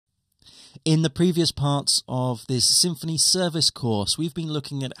In the previous parts of this Symfony service course, we've been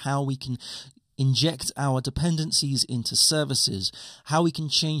looking at how we can inject our dependencies into services, how we can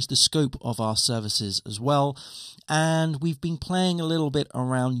change the scope of our services as well, and we've been playing a little bit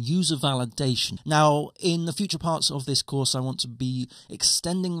around user validation. Now, in the future parts of this course, I want to be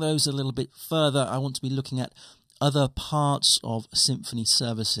extending those a little bit further. I want to be looking at other parts of Symfony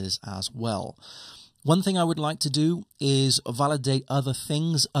services as well. One thing I would like to do is validate other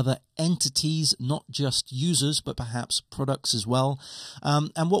things, other entities, not just users, but perhaps products as well.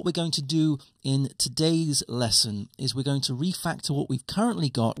 And what we're going to do in today's lesson is we're going to refactor what we've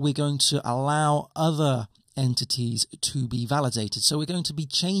currently got. We're going to allow other entities to be validated. So we're going to be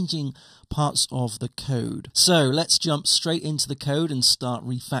changing parts of the code. So let's jump straight into the code and start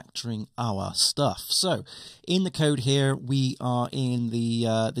refactoring our stuff. So in the code here, we are in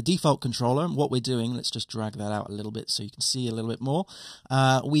the default controller. And what we're doing, let's just drag that out a little bit so you can see a little bit more.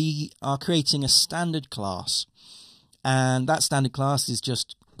 We are creating a standard class, and that standard class is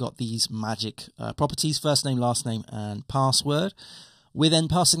just got these magic properties: first name, last name, and password. We're then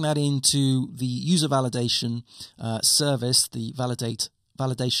passing that into the user validation service, the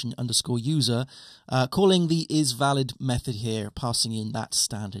validation underscore user, calling the isValid method here, passing in that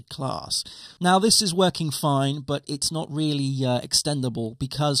standard class. Now, this is working fine, but it's not really extendable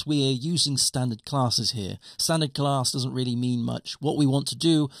because we are using standard classes here. Standard class doesn't really mean much. What we want to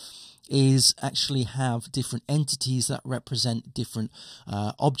do is actually have different entities that represent different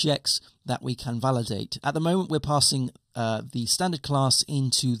objects that we can validate. At the moment, we're passing the standard class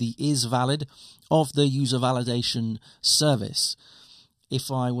into the isValid of the user validation service. If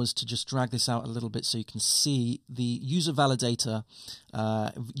I was to just drag this out a little bit so you can see, the user validation,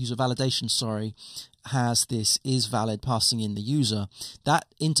 has this isValid passing in the user. That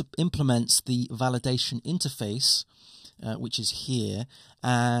implements the validation interface, which is here,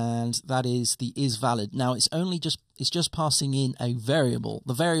 and that is the isValid. Now it's just passing in a variable.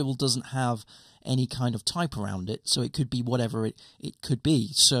 The variable doesn't have any kind of type around it, so it could be whatever it could be.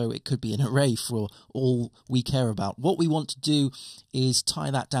 So it could be an array for all we care about. What we want to do is tie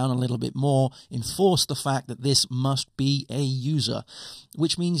that down a little bit more, enforce the fact that this must be a user,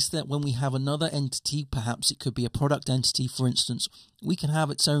 which means that when we have another entity, perhaps it could be a product entity, for instance, we can have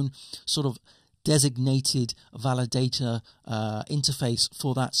its own sort of designated validator interface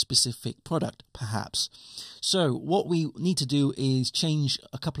for that specific product, perhaps. So what we need to do is change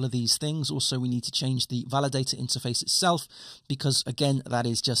a couple of these things. Also, we need to change the validator interface itself, because again, that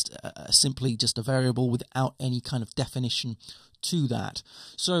is just simply just a variable without any kind of definition to that.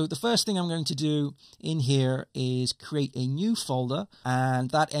 So the first thing I'm going to do in here is create a new folder,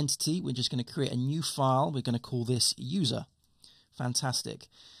 and that entity, we're just going to create a new file. We're going to call this user. Fantastic.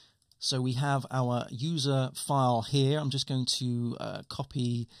 So we have our user file here. I'm just going to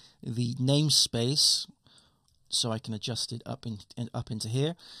copy the namespace so I can adjust it up into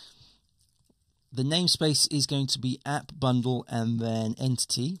here. The namespace is going to be app bundle and then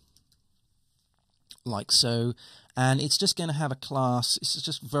entity, like so. And it's just going to have a class. It's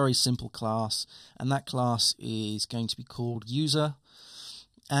just a very simple class, and that class is going to be called user.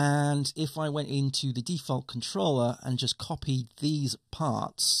 And if I went into the default controller and just copied these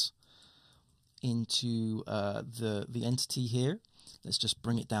parts into the entity here, let's just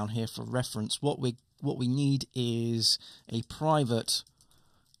bring it down here for reference. What we need is a private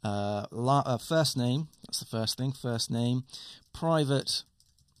first name. That's the first thing. First name, private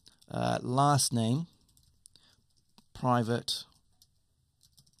last name, private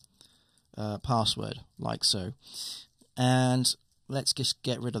password, like so. And let's just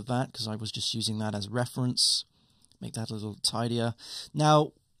get rid of that because I was just using that as reference. Make that a little tidier.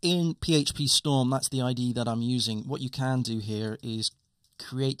 Now, in PHP Storm, that's the ID that I'm using. What you can do here is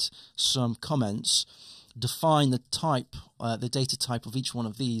create some comments, define the type, the data type of each one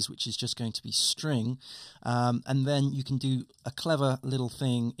of these, which is just going to be string, and then you can do a clever little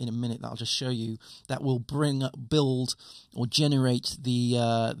thing in a minute that I'll just show you that will build or generate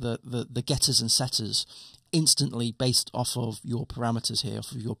the getters and setters instantly based off of your parameters here,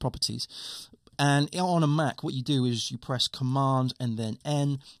 off of your properties. And on a Mac, what you do is you press Command and then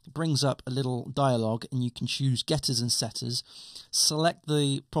N. It brings up a little dialog, and you can choose getters and setters. Select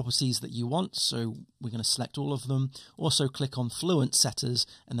the properties that you want, so we're going to select all of them. Also click on Fluent Setters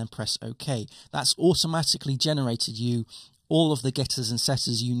and then press OK. That's automatically generated you all of the getters and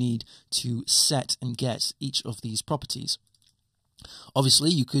setters you need to set and get each of these properties.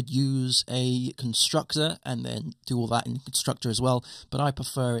 Obviously, you could use a constructor and then do all that in constructor as well, but I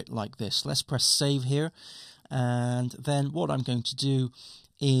prefer it like this. Let's press save here, and then what I'm going to do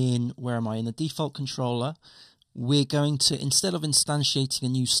in, where am I, in the default controller, we're going to, instead of instantiating a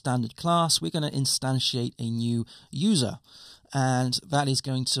new standard class, we're going to instantiate a new user. And that is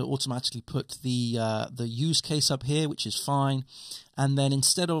going to automatically put the use case up here, which is fine. And then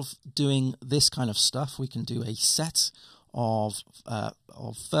instead of doing this kind of stuff, we can do a set of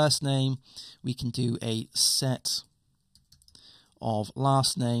first name. We can do a set of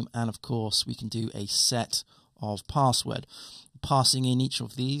last name, and of course we can do a set of password. Passing in each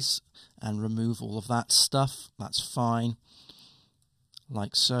of these and remove all of that stuff. That's fine.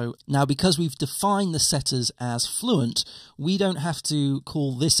 Like so. Now, because we've defined the setters as fluent, we don't have to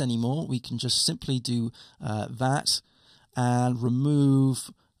call this anymore. We can just simply do that and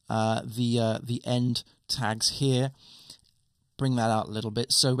remove the end tags here. Bring that out a little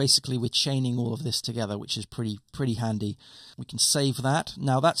bit. So basically we're chaining all of this together, which is pretty handy. We can save that.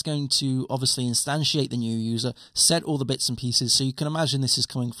 Now that's going to obviously instantiate the new user, set all the bits and pieces. So you can imagine this is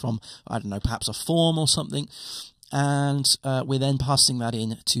coming from, I don't know, perhaps a form or something. And we're then passing that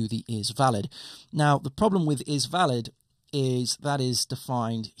in to the isValid. Now the problem with isValid is that is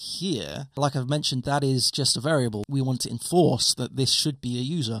defined here. Like I've mentioned, that is just a variable. We want to enforce that this should be a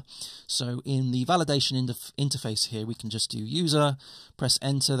user. So in the validation interface here, we can just do user, press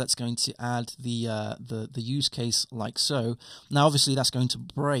enter. That's going to add the use case like so. Now obviously that's going to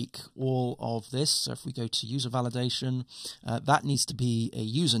break all of this. So if we go to user validation, that needs to be a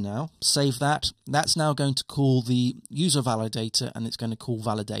user now. Save that. That's now going to call the user validator, and it's going to call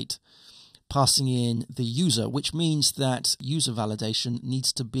validate, passing in the user, which means that user validation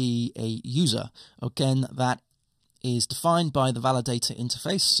needs to be a user. Again, that is defined by the validator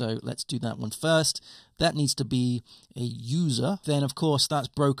interface, so let's do that one first. That needs to be a user. Then, of course, that's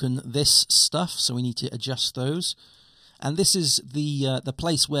broken this stuff, so we need to adjust those. And this is the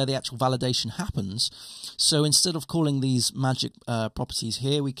place where the actual validation happens. So instead of calling these magic properties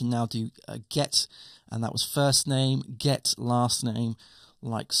here, we can now do get, and that was first name, get last name,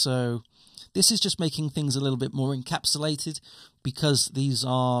 like so. This is just making things a little bit more encapsulated because these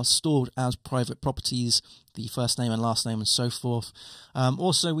are stored as private properties, the first name and last name and so forth.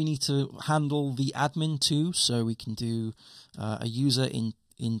 Also, we need to handle the admin too, so we can do a user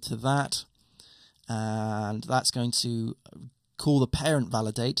into that, and that's going to call the parent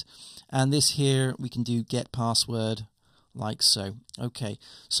validate. And this here, we can do get password, like so. Okay,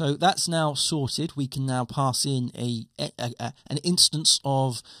 so that's now sorted. We can now pass in an instance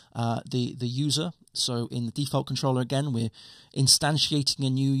of the user. So in the default controller again, we're instantiating a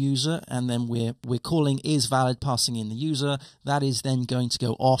new user, and then we're calling isValid, passing in the user. That is then going to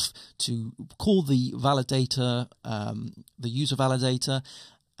go off to call the validator, the user validator.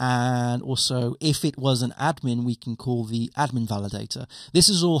 And also, if it was an admin, we can call the admin validator. This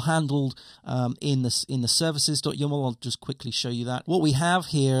is all handled in the services.yaml. I'll just quickly show you that. What we have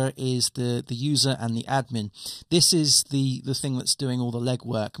here is the user and the admin. This is the thing that's doing all the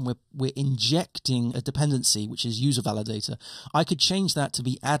legwork, and we're injecting a dependency, which is user validator. I could change that to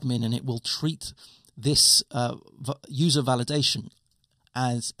be admin, and it will treat this user validation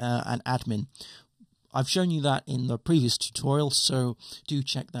as an admin. I've shown you that in the previous tutorial, so do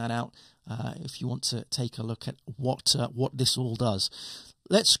check that out if you want to take a look at what this all does.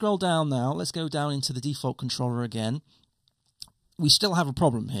 Let's scroll down now. Let's go down into the default controller again. We still have a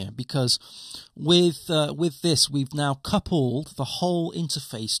problem here because with this, we've now coupled the whole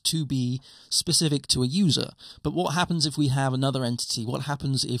interface to be specific to a user. But what happens if we have another entity? What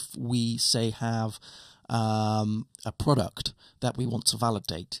happens if we, say, have a product that we want to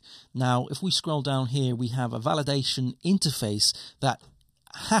validate? Now, if we scroll down here, we have a validation interface that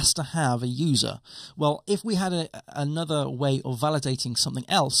has to have a user. Well, if we had another way of validating something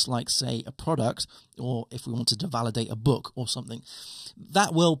else, like say a product, or if we wanted to validate a book or something,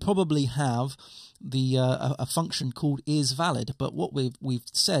 that will probably have the a function called isValid. But what we've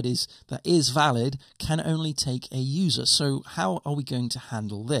said is that isValid can only take a user. So how are we going to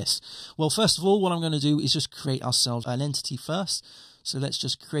handle this? Well, first of all, what I'm going to do is just create ourselves an entity first. So let's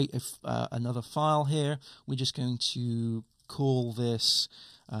just create another file here. We're just going to call this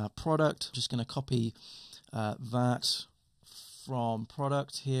product. Just going to copy that from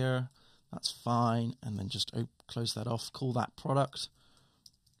product here. That's fine. And then just close that off. Call that product.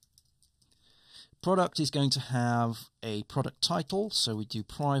 Product is going to have a product title, so we do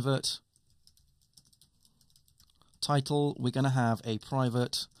private title. We're going to have a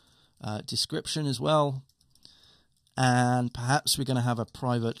private description as well, and perhaps we're going to have a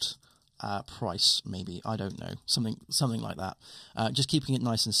private price, maybe, I don't know, something like that. Just keeping it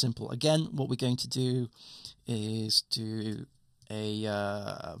nice and simple. Again, what we're going to do is do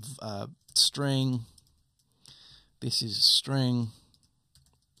a string. This is a string.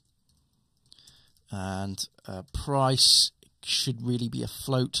 and price should really be a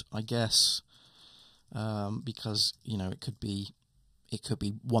float, I guess, because it could be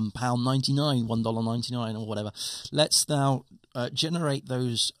 £1.99, $1.99 or whatever. Let's now generate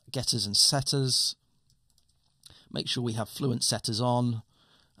those getters and setters. Make sure we have fluent setters on,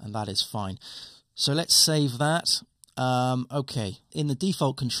 and that is fine. So let's save that. Okay, in the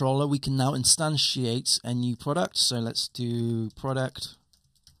default controller, we can now instantiate a new product. So let's do product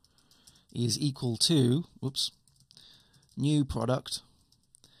is equal to, new product,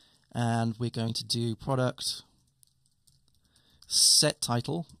 and we're going to do product set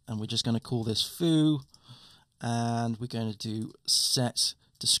title, and we're just going to call this foo, and we're going to do set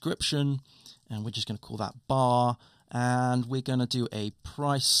description, and we're just going to call that bar, and we're going to do a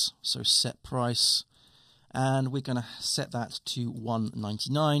price, so set price, and we're going to set that to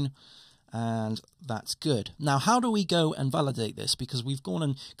 $1.99, and that's good. Now, how do we go and validate this? Because we've gone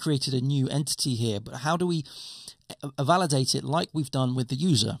and created a new entity here, but how do we validate it like we've done with the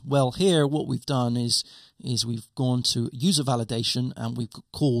user? Well, here what we've done is we've gone to user validation, and we've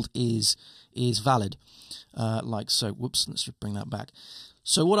called is valid, like so. Whoops, let's just bring that back.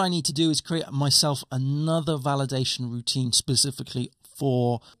 So what I need to do is create myself another validation routine specifically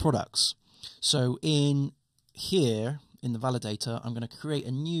for products. So in here, in the validator, I'm going to create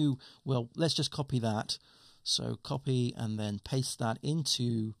a new, well, let's just copy that. So copy and then paste that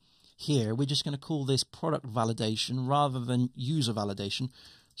into here. We're just going to call this product validation rather than user validation.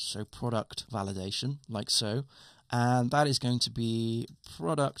 So product validation, like so. And that is going to be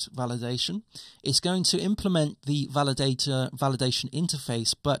product validation. It's going to implement the validation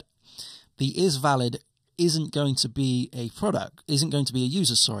interface, but the isValid isn't going to be a product, isn't going to be a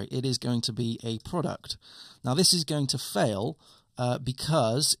user, sorry, it is going to be a product. Now this is going to fail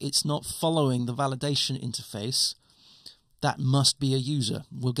because it's not following the validation interface. That must be a user.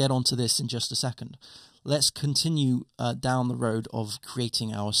 We'll get onto this in just a second. Let's continue down the road of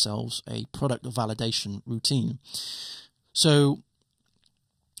creating ourselves a product validation routine. So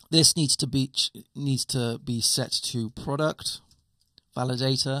this needs to be set to product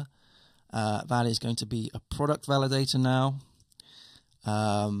validator. That is going to be a product validator now.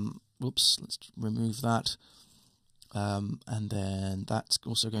 Whoops, let's remove that. And then that's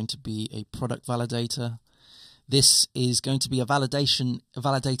also going to be a product validator. This is going to be a validator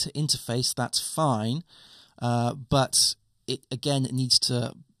interface. That's fine, but it needs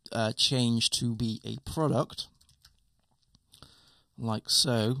to change to be a product, like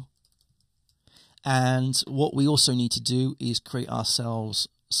so. And what we also need to do is create ourselves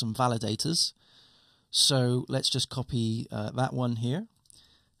some validators. So let's just copy that one here,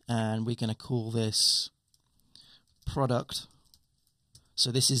 and we're going to call this product. So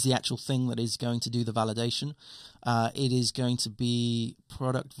this is the actual thing that is going to do the validation. It is going to be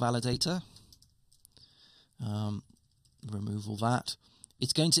product validator. Remove all that.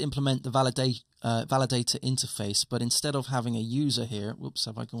 It's going to implement the validator interface, but instead of having a user here, whoops,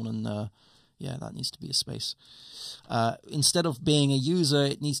 have I gone and yeah, that needs to be a space. Instead of being a user,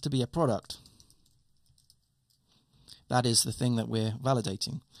 it needs to be a product. That is the thing that we're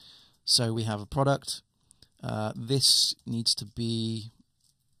validating. So we have a product. This needs to be,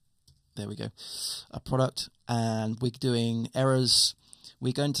 there we go, a product, and we're doing errors.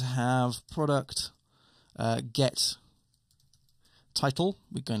 We're going to have product get title.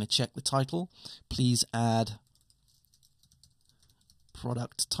 We're going to check the title. Please add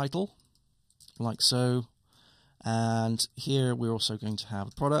product title, like so. And here we're also going to have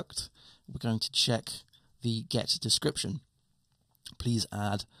a product. We're going to check the get description. Please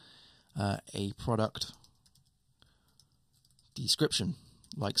add a product description,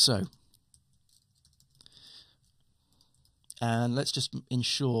 like so. And let's just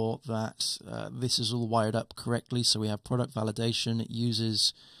ensure that this is all wired up correctly. So we have product validation. It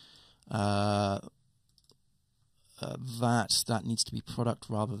uses that needs to be product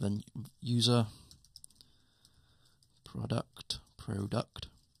rather than user. Product,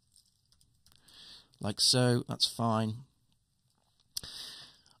 like so. That's fine.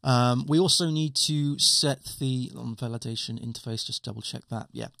 We also need to set the validation interface. Just double check that.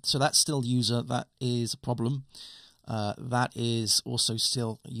 Yeah. So that's still user. That is a problem. That is also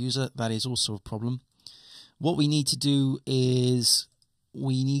still a user. That is also a problem. What we need to do is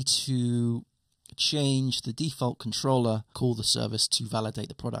we need to change the default controller, call the service to validate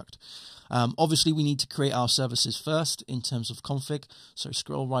the product. Obviously, we need to create our services first in terms of config. So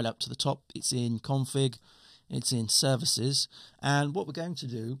scroll right up to the top. It's in config. It's in services. And what we're going to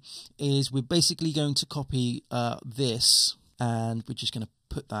do is we're basically going to copy this, and we're just going to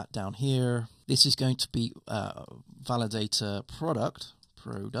put that down here. This is going to be validator product,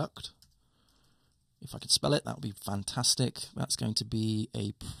 If I could spell it, that would be fantastic. That's going to be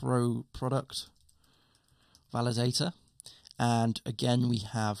a product validator. And again, we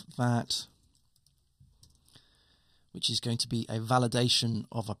have that, which is going to be a validation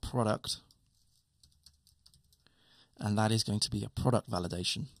of a product. And that is going to be a product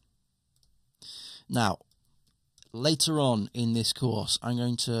validation. Now, later on in this course, I'm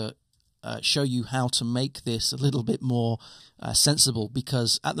going to show you how to make this a little bit more sensible,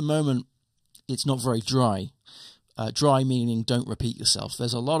 because at the moment it's not very dry. Dry meaning don't repeat yourself.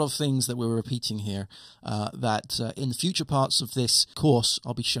 There's a lot of things that we're repeating here that in the future parts of this course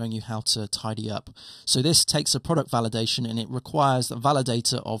I'll be showing you how to tidy up. So this takes a product validation and it requires the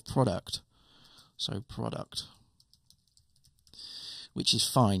validator of product. So product, which is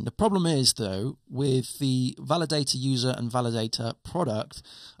fine. The problem is, though, with the validator user and validator product,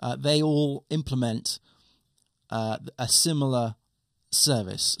 they all implement a similar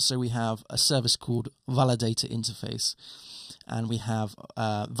service. So we have a service called validator interface, and we have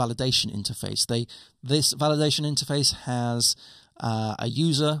a validation interface. This validation interface has a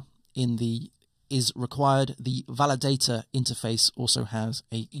user is required. The validator interface also has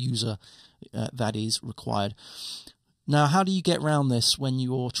a user that is required. Now, how do you get around this when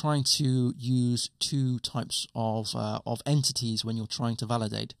you're trying to use two types of entities when you're trying to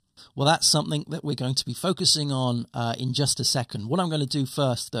validate? Well, that's something that we're going to be focusing on in just a second. What I'm going to do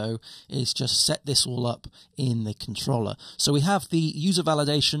first, though, is just set this all up in the controller. So we have the user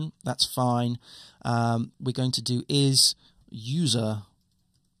validation. That's fine. We're going to do is user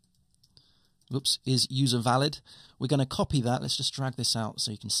valid. We're going to copy that. Let's just drag this out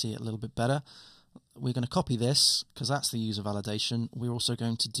so you can see it a little bit better. We're going to copy this because that's the user validation. We're also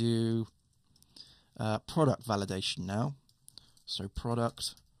going to do product validation now. So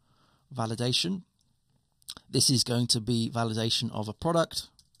product validation. This is going to be validation of a product.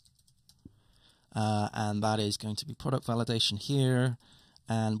 And that is going to be product validation here.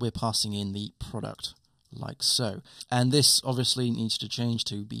 And we're passing in the product like so. And this obviously needs to change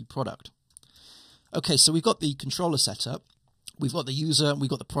to be product. Okay, so we've got the controller set up. We've got the user, we've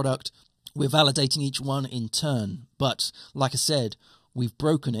got the product. We're validating each one in turn, but like I said, we've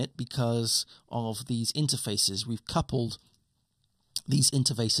broken it because of these interfaces. We've coupled these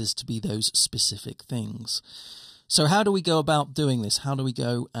interfaces to be those specific things. So how do we go about doing this? How do we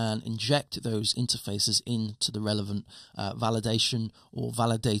go and inject those interfaces into the relevant validation or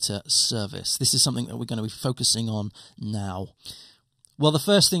validator service? This is something that we're going to be focusing on now. Well, the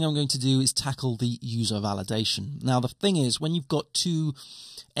first thing I'm going to do is tackle the user validation. Now, the thing is, when you've got two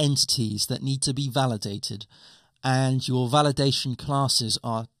entities that need to be validated and your validation classes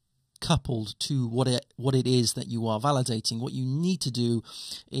are coupled to what it is that you are validating, what you need to do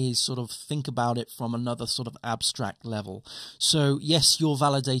is sort of think about it from another sort of abstract level. So yes, you're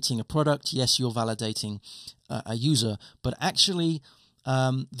validating a product, yes, you're validating a user, but actually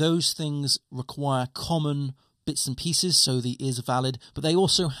those things require common bits and pieces, so the is valid, but they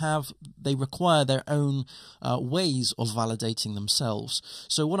also require their own ways of validating themselves.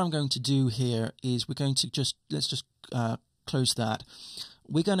 So what I'm going to do here is we're going to let's just close that.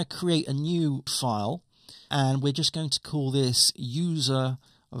 We're going to create a new file, and we're just going to call this user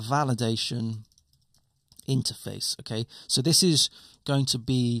validation interface. Okay, so this is going to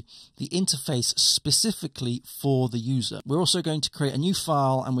be the interface specifically for the user. We're also going to create a new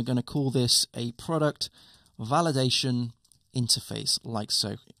file, and we're going to call this a product validation interface, like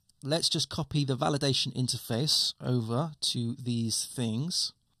so. Let's just copy the validation interface over to these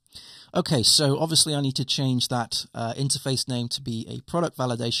things. Okay, so obviously I need to change that interface name to be a product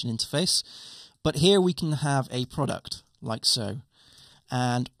validation interface, but here we can have a product, like so,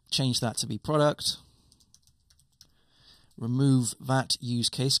 and change that to be product. Remove that use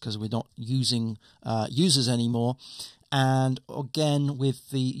case because we're not using users anymore. And again, with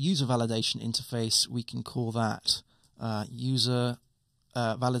the user validation interface, we can call that user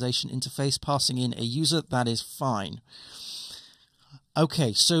validation interface, passing in a user. That is fine.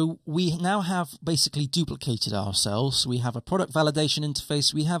 Okay, so we now have basically duplicated ourselves. We have a product validation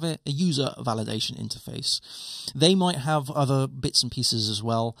interface. We have a user validation interface. They might have other bits and pieces as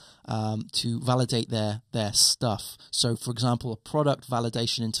well to validate their stuff. So, for example, a product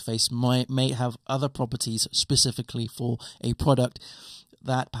validation interface may have other properties specifically for a product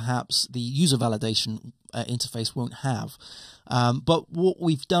that perhaps the user validation interface won't have. But what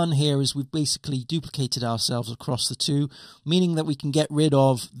we've done here is we've basically duplicated ourselves across the two, meaning that we can get rid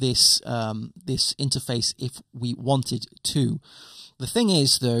of this this interface if we wanted to. The thing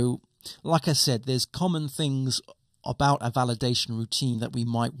is, though, like I said, there's common things about a validation routine that we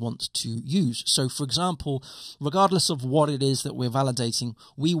might want to use. So for example, regardless of what it is that we're validating,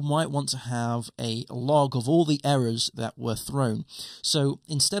 we might want to have a log of all the errors that were thrown. So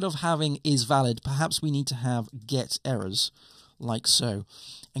instead of having is valid, perhaps we need to have get errors, like so.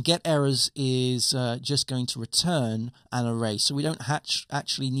 And get errors is just going to return an array. So we don't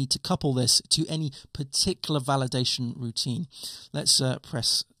actually need to couple this to any particular validation routine. Let's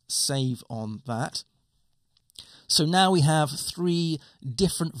press save on that. So now we have 3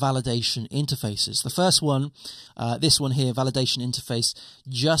 different validation interfaces. The first one, this one here, validation interface,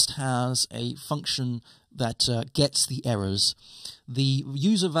 just has a function that gets the errors. The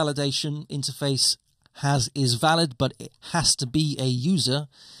user validation interface is valid, but it has to be a user.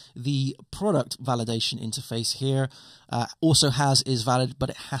 The product validation interface here also is valid, but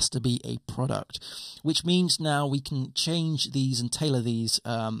it has to be a product, which means now we can change these and tailor these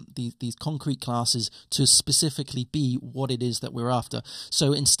concrete classes to specifically be what it is that we're after.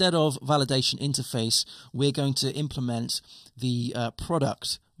 So instead of validation interface, we're going to implement the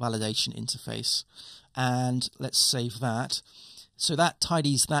product validation interface, and let's save that. So that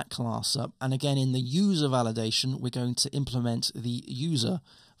tidies that class up, and again in the user validation we're going to implement the user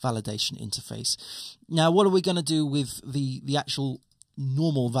validation interface. Now what are we going to do with the actual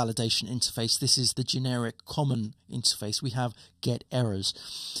normal validation interface? This is the generic common interface. We have get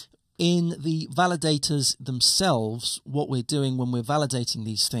errors. In the validators themselves, what we're doing when we're validating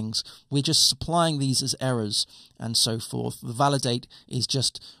these things, we're just supplying these as errors and so forth. The validate is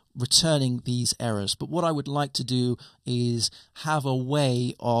just returning these errors. But what I would like to do is have a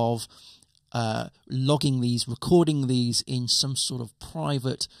way of logging these, recording these in some sort of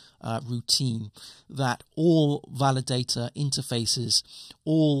private routine that all validator interfaces,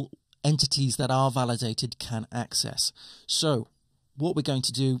 all entities that are validated can access. So what we're going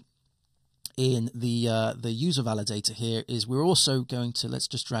to do in the user validator here is we're also going to, let's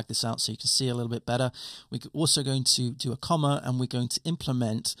just drag this out so you can see a little bit better. We're also going to do a comma, and we're going to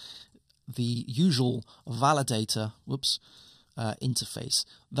implement the usual validator interface.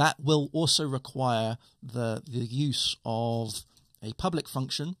 That will also require the use of a public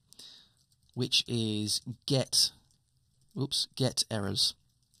function, which is get errors,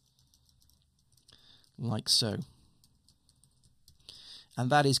 like so. And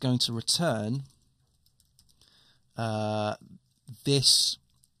that is going to return this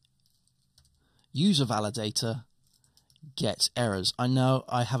user validator get errors. I know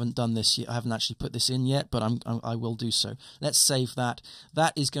I haven't done this yet. I haven't actually put this in yet, but I will do so. Let's save that.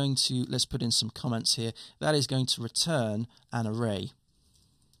 That is going to, let's put in some comments here. That is going to return an array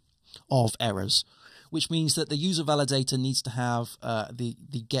of errors, which means that the user validator needs to have the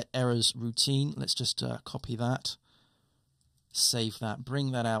get errors routine. Let's just copy that. Save that,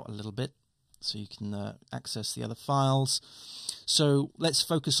 bring that out a little bit so you can access the other files. So let's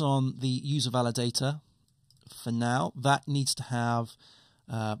focus on the user validator for now. That needs to have,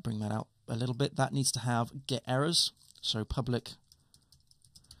 bring that out a little bit, that needs to have get errors. So public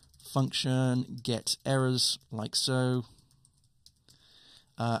function get errors, like so.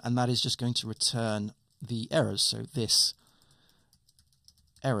 And that is just going to return the errors, so this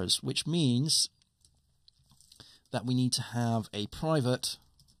errors, which means that we need to have a private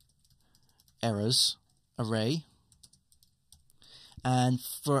errors array, and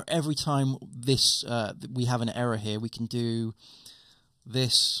for every time this we have an error here, we can do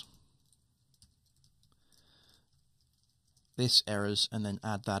this errors and then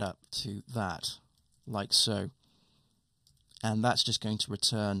add that up to that, like so, and that's just going to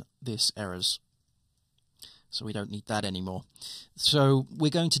return this errors. So we don't need that anymore. So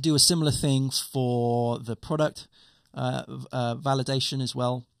we're going to do a similar thing for the product validation as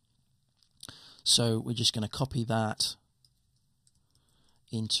well. So we're just going to copy that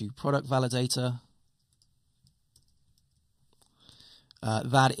into product validator.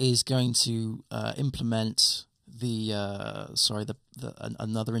 That is going to implement the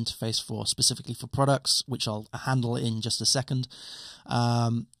another interface for specifically for products, which I'll handle in just a second.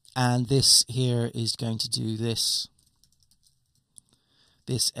 And this here is going to do this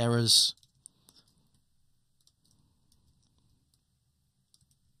errors,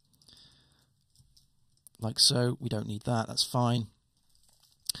 like so. We don't need that, that's fine.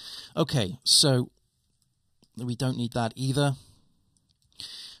 Okay, so we don't need that either.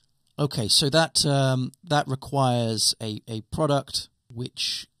 Okay, so that that requires a product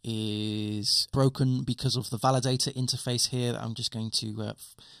which is broken because of the validator interface here. I'm just going to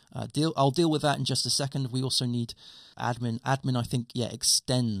I'll deal with that in just a second. We also need admin. Admin, I think, yeah,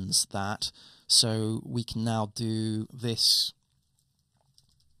 extends that, so we can now do this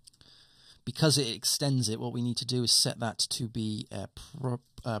because it extends it, what we need to do is set that to be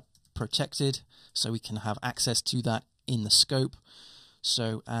protected, so we can have access to that in the scope.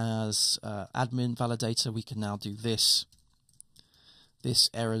 So as admin validator, we can now do this. This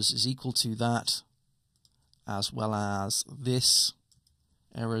errors is equal to that, as well as this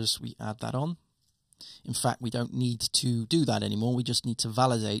errors, we add that on. In fact, we don't need to do that anymore. We just need to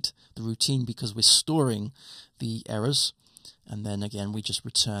validate the routine because we're storing the errors. And then again, we just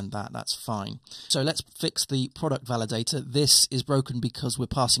return that. That's fine. So let's fix the product validator. This is broken because we're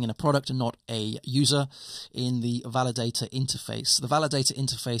passing in a product and not a user in the validator interface. The validator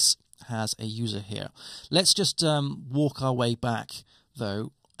interface has a user here. Let's just walk our way back,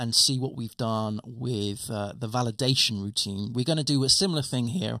 though, and see what we've done with the validation routine. We're going to do a similar thing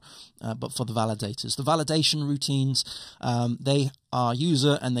here, but for the validators. The validation routines, they are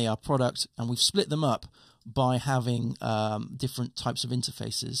user and they are product, and we've split them up by having different types of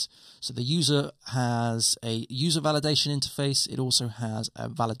interfaces. So the user has a user validation interface. It also has a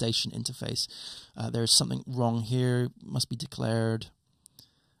validation interface. There is something wrong here. Must be declared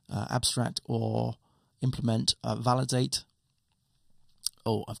abstract or implement validate.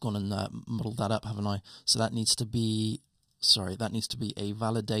 Oh, I've gone and modeled that up, haven't I? So that needs to be, sorry, that needs to be a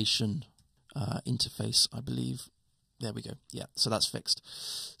validation interface, I believe. There we go. Yeah, so that's fixed.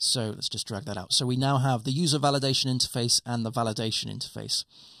 So let's just drag that out. So we now have the user validation interface and the validation interface.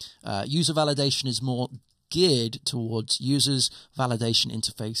 User validation is more geared towards users. Validation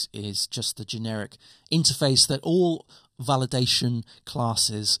interface is just the generic interface that all validation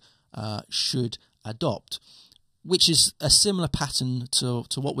classes should adopt, which is a similar pattern to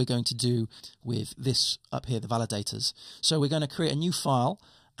what we're going to do with this up here, the validators. So we're going to create a new file,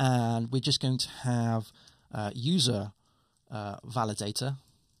 and we're just going to have user validator.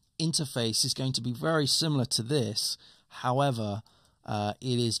 Interface is going to be very similar to this. However,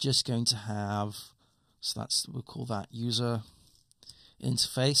 it is just going to have, so that's, we'll call that user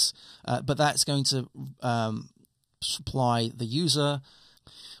interface, but that's going to supply the user.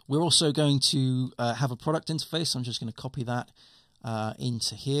 We're also going to have a product interface. I'm just going to copy that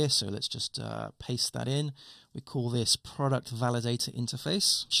into here. So let's just paste that in. We call this product validator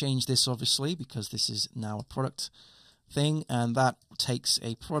interface. Change this obviously because this is now a product thing, and that takes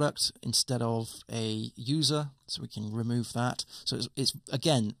a product instead of a user, so we can remove that. So it's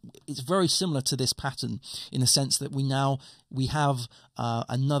again, it's very similar to this pattern in the sense that we have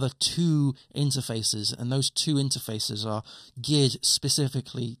another two interfaces, and those two interfaces are geared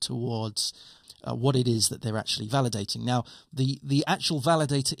specifically towards what it is that they're actually validating. Now, the actual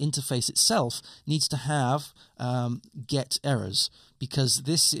validator interface itself needs to have get errors, because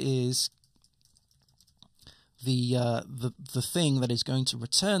this is the thing that is going to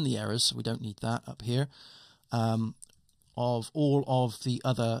return the errors, so we don't need that up here, of all of the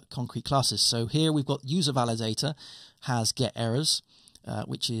other concrete classes. So here we've got user validator has get errors,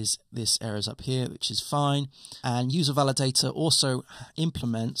 which is this errors up here, which is fine, and user validator also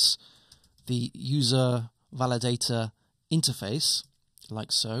implements the user validator interface,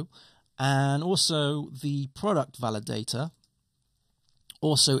 like so, and also the product validator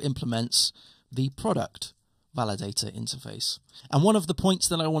also implements the product validator interface. And one of the points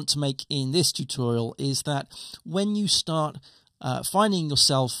that I want to make in this tutorial is that when you start finding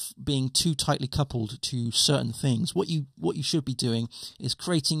yourself being too tightly coupled to certain things, what you should be doing is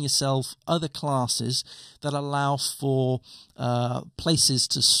creating yourself other classes that allow for places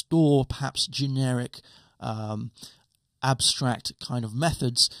to store perhaps generic abstract kind of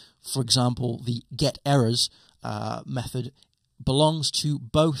methods. For example, the get errors method belongs to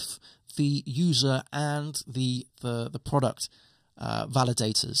both the user and the product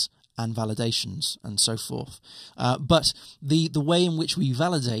validators and validations and so forth. But the way in which we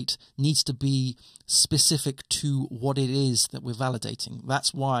validate needs to be specific to what it is that we're validating.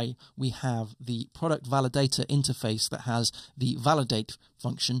 That's why we have the product validator interface that has the validate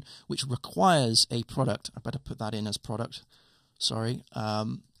function, which requires a product. I better put that in as product, sorry.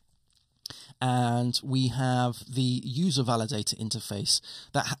 And we have the user validator interface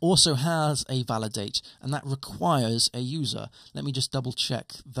that also has a validate, and that requires a user. Let me just double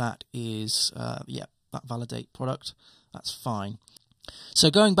check that is, yeah, that validate product, that's fine. So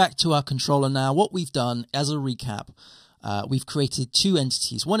going back to our controller now, what we've done as a recap, we've created two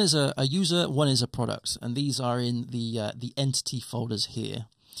entities. One is a user, one is a product, and these are in the entity folders here.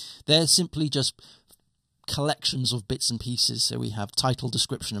 They're simply just collections of bits and pieces. So we have title,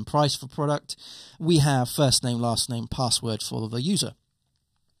 description, and price for product. We have first name, last name, password for the user.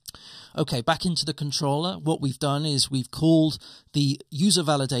 Okay, back into the controller. What we've done is we've called the user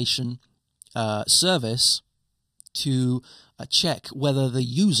validation service to check whether the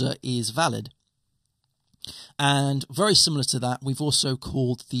user is valid. And very similar to that, we've also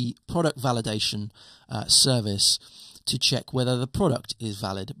called the product validation service to check whether the product is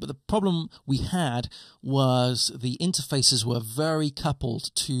valid. But the problem we had was the interfaces were very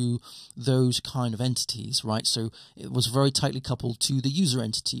coupled to those kind of entities, right? So it was very tightly coupled to the user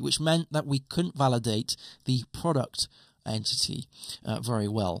entity, which meant that we couldn't validate the product entity very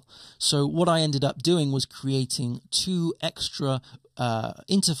well. So what I ended up doing was creating 2 extra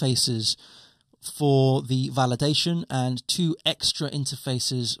interfaces for the validation and 2 extra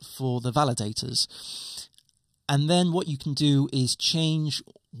interfaces for the validators. And then what you can do is change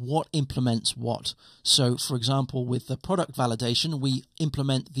what implements what. So, for example, with the product validation, we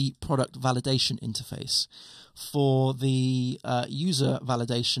implement the product validation interface. For the user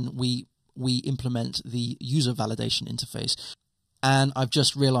validation, we implement the user validation interface. And I've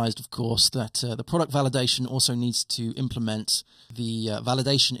just realized, of course, that the product validation also needs to implement the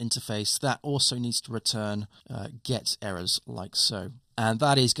validation interface. That also needs to return get errors like so. And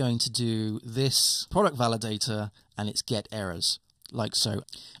that is going to do this product validator and its get errors like so.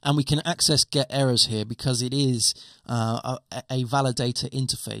 And we can access get errors here because it is a validator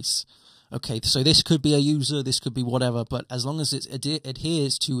interface. Okay, so this could be a user, this could be whatever, but as long as it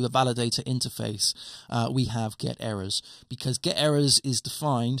adheres to the validator interface, we have get errors, because get errors is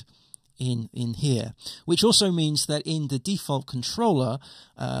defined in here, which also means that in the default controller,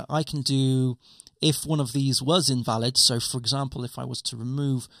 I can do if one of these was invalid. So, for example, if I was to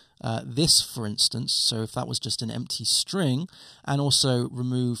remove this, for instance, so if that was just an empty string, and also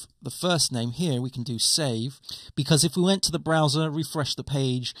remove the first name here, we can do save, because if we went to the browser, refresh the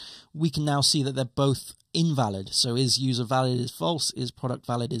page, we can now see that they're both invalid. So is user valid is false, is product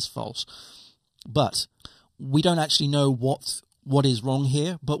valid is false. But we don't actually know what is wrong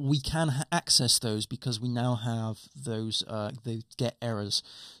here, but we can access those because we now have those the get errors.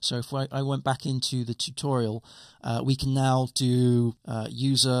 So if I went back into the tutorial, we can now do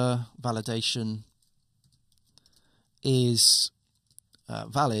user validation is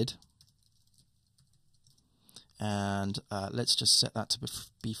valid, and let's just set that to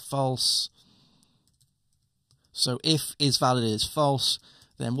be false. So if is valid is false,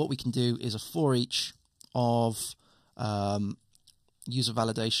 then what we can do is a for each of user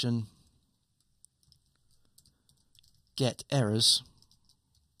validation get errors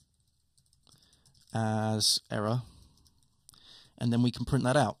as error, and then we can print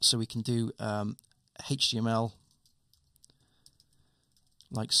that out. So we can do HTML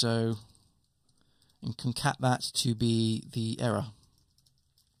like so, and concat that to be the error.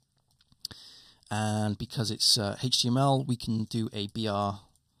 And because it's HTML, we can do a BR.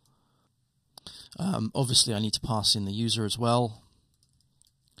 Obviously I need to pass in the user as well,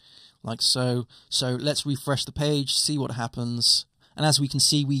 like so. So let's refresh the page, see what happens. And as we can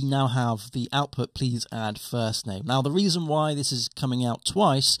see, we now have the output, please add first name. Now the reason why this is coming out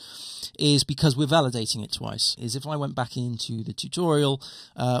twice is because we're validating it twice. Is if I went back into the tutorial,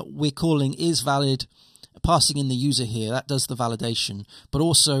 we're calling is valid, passing in the user here, that does the validation, but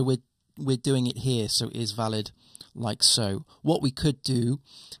also we're doing it here, so is valid like so. What we could do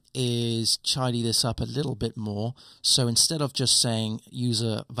is tidy this up a little bit more. So instead of just saying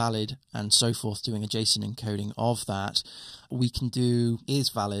user valid and so forth, doing a JSON encoding of that, we can do is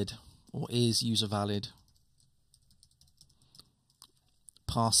valid or is user valid,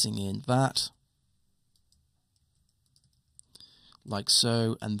 passing in that like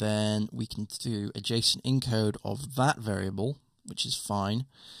so, and then we can do a JSON encode of that variable, which is fine.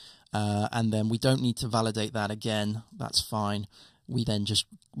 And then we don't need to validate that again, that's fine. We then just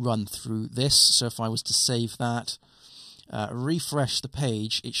run through this. So if I was to save that, refresh the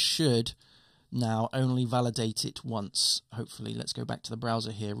page, it should now only validate it once, hopefully. Let's go back to the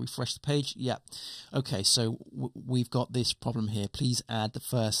browser here, refresh the page. Yeah, okay, so we've got this problem here. Please add the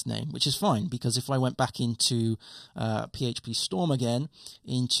first name, which is fine, because if I went back into PHP Storm again,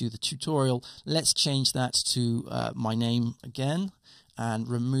 into the tutorial, let's change that to my name again, and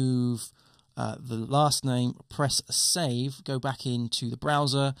remove the last name, press save, go back into the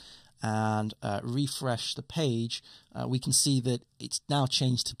browser and refresh the page. We can see that it's now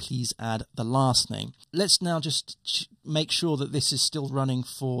changed to please add the last name. Let's now just make sure that this is still running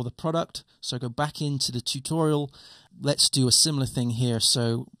for the product. So go back into the tutorial. Let's do a similar thing here.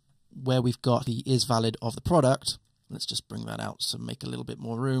 So where we've got the is valid of the product, let's just bring that out so make a little bit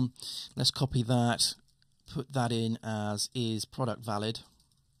more room. Let's copy that, put that in as is product valid.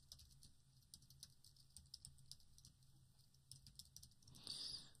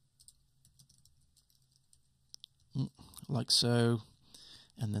 Like so,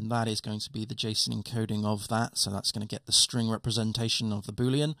 and then that is going to be the JSON encoding of that. So that's going to get the string representation of the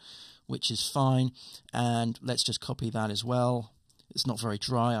Boolean, which is fine. And let's just copy that as well. It's not very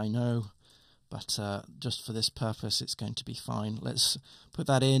dry, I know, but just for this purpose, it's going to be fine. Let's put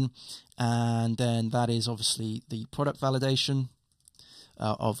that in, and then that is obviously the product validation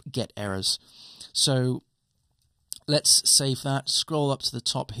of get errors. So let's save that, scroll up to the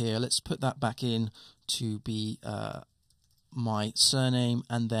top here, let's put that back in to be my surname,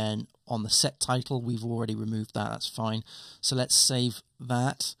 and then on the set title we've already removed that, that's fine. So let's save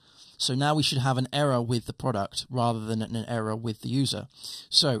that. So now we should have an error with the product rather than an error with the user.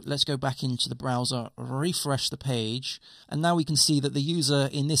 So let's go back into the browser, refresh the page, and now we can see that the user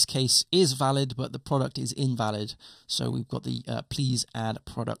in this case is valid, but the product is invalid. So we've got the please add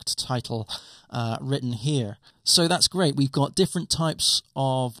product title written here. So that's great. We've got different types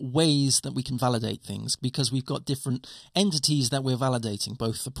of ways that we can validate things because we've got different entities that we're validating,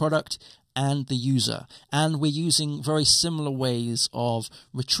 both the product and the user, and we're using very similar ways of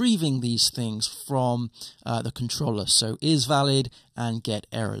retrieving these things from the controller. So is valid and get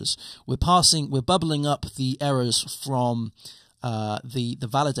errors. We're bubbling up the errors from the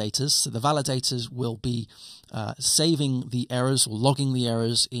validators. So the validators will be saving the errors or logging the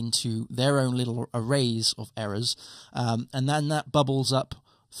errors into their own little arrays of errors, and then that bubbles up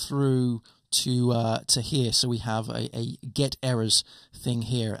through to here. So we have a get errors thing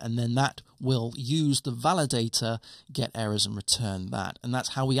here, and then that will use the validator get errors and return that, and that's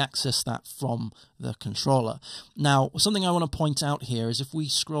how we access that from the controller. Now, something I want to point out here is if we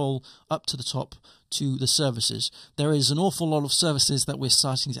scroll up to the top to the services, there is an awful lot of services that we're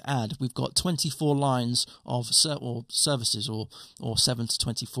starting to add. We've got 24 lines of services, or 7 to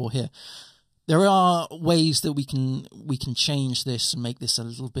 24 here. There are ways that we can change this and make this a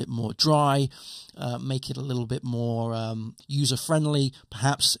little bit more dry, make it a little bit more user-friendly.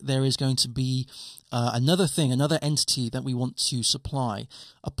 Perhaps there is going to be another entity that we want to supply.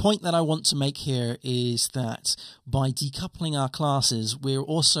 A point that I want to make here is that by decoupling our classes, we're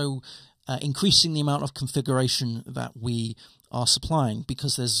also increasing the amount of configuration that we are supplying,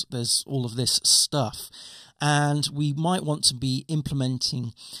 because there's all of this stuff. And we might want to be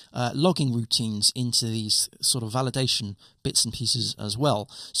implementing logging routines into these sort of validation bits and pieces as well.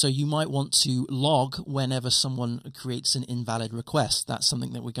 So you might want to log whenever someone creates an invalid request. That's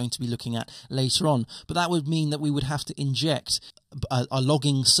something that we're going to be looking at later on. But that would mean that we would have to inject a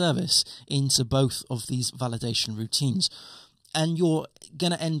logging service into both of these validation routines. And you're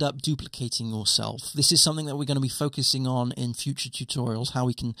going to end up duplicating yourself. This is something that we're going to be focusing on in future tutorials, how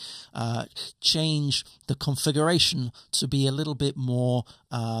we can change the configuration to be a little bit more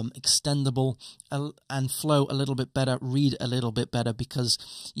extendable and flow a little bit better, read a little bit better, because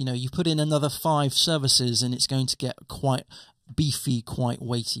you put in another 5 services and it's going to get quite beefy, quite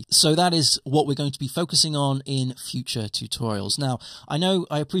weighty. So that is what we're going to be focusing on in future tutorials. Now,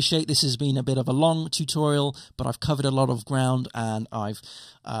 I appreciate this has been a bit of a long tutorial, but I've covered a lot of ground, and I've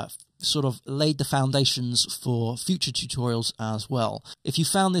sort of laid the foundations for future tutorials as well. If you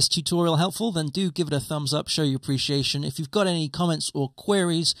found this tutorial helpful, then do give it a thumbs up, show your appreciation. If you've got any comments or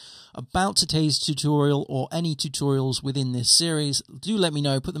queries about today's tutorial or any tutorials within this series, do let me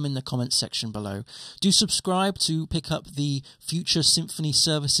know, put them in the comments section below. Do subscribe to pick up the future Symfony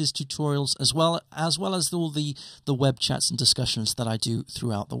services tutorials, as well as all the web chats and discussions that I do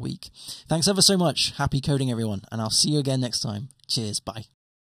throughout the week. Thanks ever so much. Happy coding, everyone, and I'll see you again next time. Cheers, bye.